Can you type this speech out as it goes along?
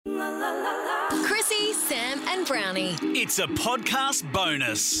and Brownie. It's a podcast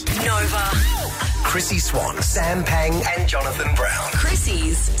bonus. Nova. Chrissy Swan, Sam Pang and Jonathan Brown.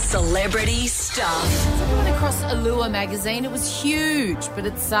 Chrissy's Celebrity Stuff. I went across Allure magazine. It was huge, but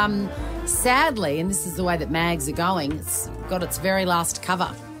it's sadly, and this is the way that mags are going, it's got its very last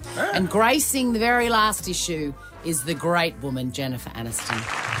cover. And gracing the very last issue is the great woman Jennifer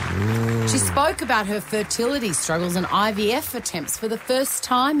Aniston. She spoke about her fertility struggles and IVF attempts for the first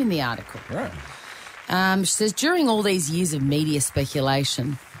time in the article. She says, during all these years of media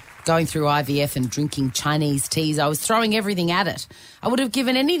speculation, going through IVF and drinking Chinese teas, I was throwing everything at it. I would have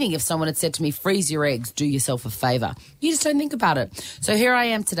given anything if someone had said to me, freeze your eggs, do yourself a favour. You just don't think about it. So here I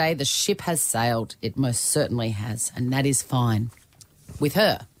am today. The ship has sailed. It most certainly has. And that is fine with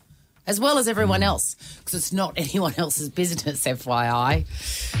her, as well as everyone else, because it's not anyone else's business, FYI,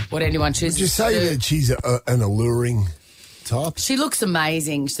 what anyone chooses Would you say to do. that she's an alluring type? She looks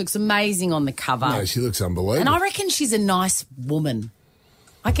amazing. She looks amazing on the cover. No, she looks unbelievable. And I reckon she's a nice woman.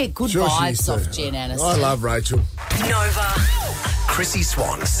 I get good Sure she vibes is off too. Jen Aniston. I love Rachel. Nova. Chrissy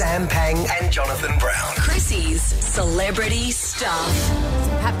Swan, Sam Pang and Jonathan Brown. Chrissy's Celebrity Stuff.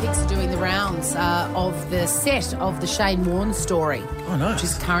 Pat Pics are doing the rounds of the set of the Shane Warne story. Oh, nice. Which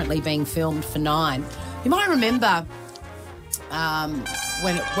is currently being filmed for Nine. You might remember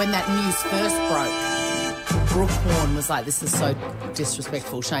when that news first broke, Brooke Warne was like, this is so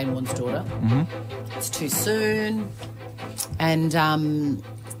disrespectful, Shane Warne's daughter. Mm-hmm. It's too soon. And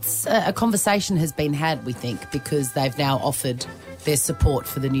a conversation has been had, we think, because they've now offered their support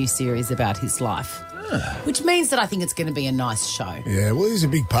for the new series about his life. Which means that I think it's going to be a nice show. Yeah, well, he's a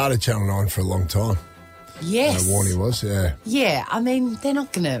big part of Channel 9 for a long time. Yes. Warnie was, yeah. Yeah, I mean, they're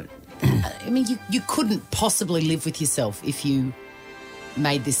not going to... I mean, you couldn't possibly live with yourself if you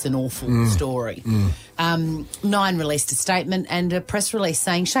made this an awful story. Nine released a statement and a press release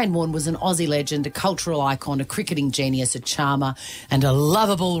saying Shane Warne was an Aussie legend, a cultural icon, a cricketing genius, a charmer and a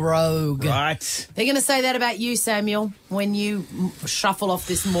lovable rogue. Right. They're going to say that about you, Samuel, when you shuffle off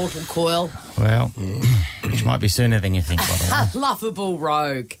this mortal coil. Well, which might be sooner than you think, by the way. Lovable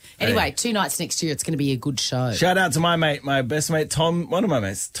rogue. Anyway, 2 nights next year, it's going to be a good show. Shout out to my mate, my best mate, Tom, one of my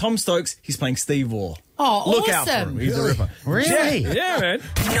mates, Tom Stokes. He's playing Steve Waugh. Oh, Look awesome. out for him. He's a ripper. Really? Yeah, man.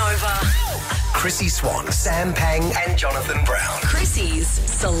 Nova. Chrissy Swan, Sam Pang and Jonathan Brown. Chrissy's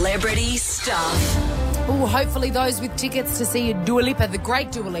Celebrity Stuff. Oh, hopefully those with tickets to see Dua Lipa, the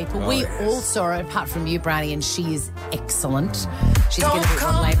great Dua Lipa. We all saw her, apart from you, Brownie, and she is excellent. She's going to be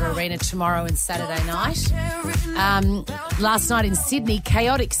at Labour Arena tomorrow and Saturday night. Last night in Sydney,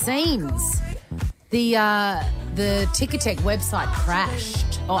 chaotic scenes. The Ticketek website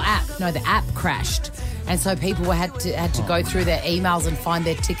crashed, the app crashed, and so people had to go through their emails and find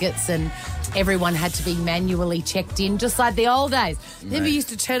their tickets, and everyone had to be manually checked in, just like the old days. Remember, you used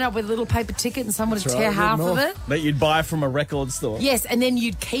to turn up with a little paper ticket and someone would That's tear right, half written of off. it. That you'd buy from a record store. Yes, and then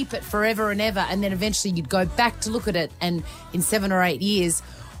you'd keep it forever and ever, and then eventually you'd go back to look at it, and in 7 or 8 years,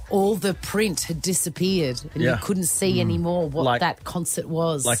 all the print had disappeared, and you couldn't see anymore what that concert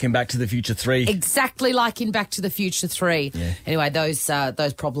was. Like in Back to the Future 3. Exactly like in Back to the Future 3. Yeah. Anyway, those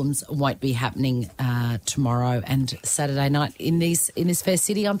problems won't be happening tomorrow and Saturday night in this fair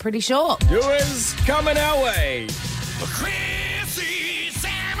city, I'm pretty sure. Viewers coming our way. Chrissy,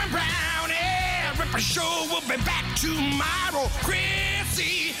 Sam and Brownie. Ripper Show will be back tomorrow.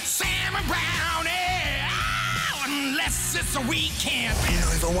 Chrissy, Sam and Brownie. Oh, unless it's a weekend.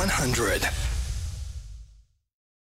 Nova 100.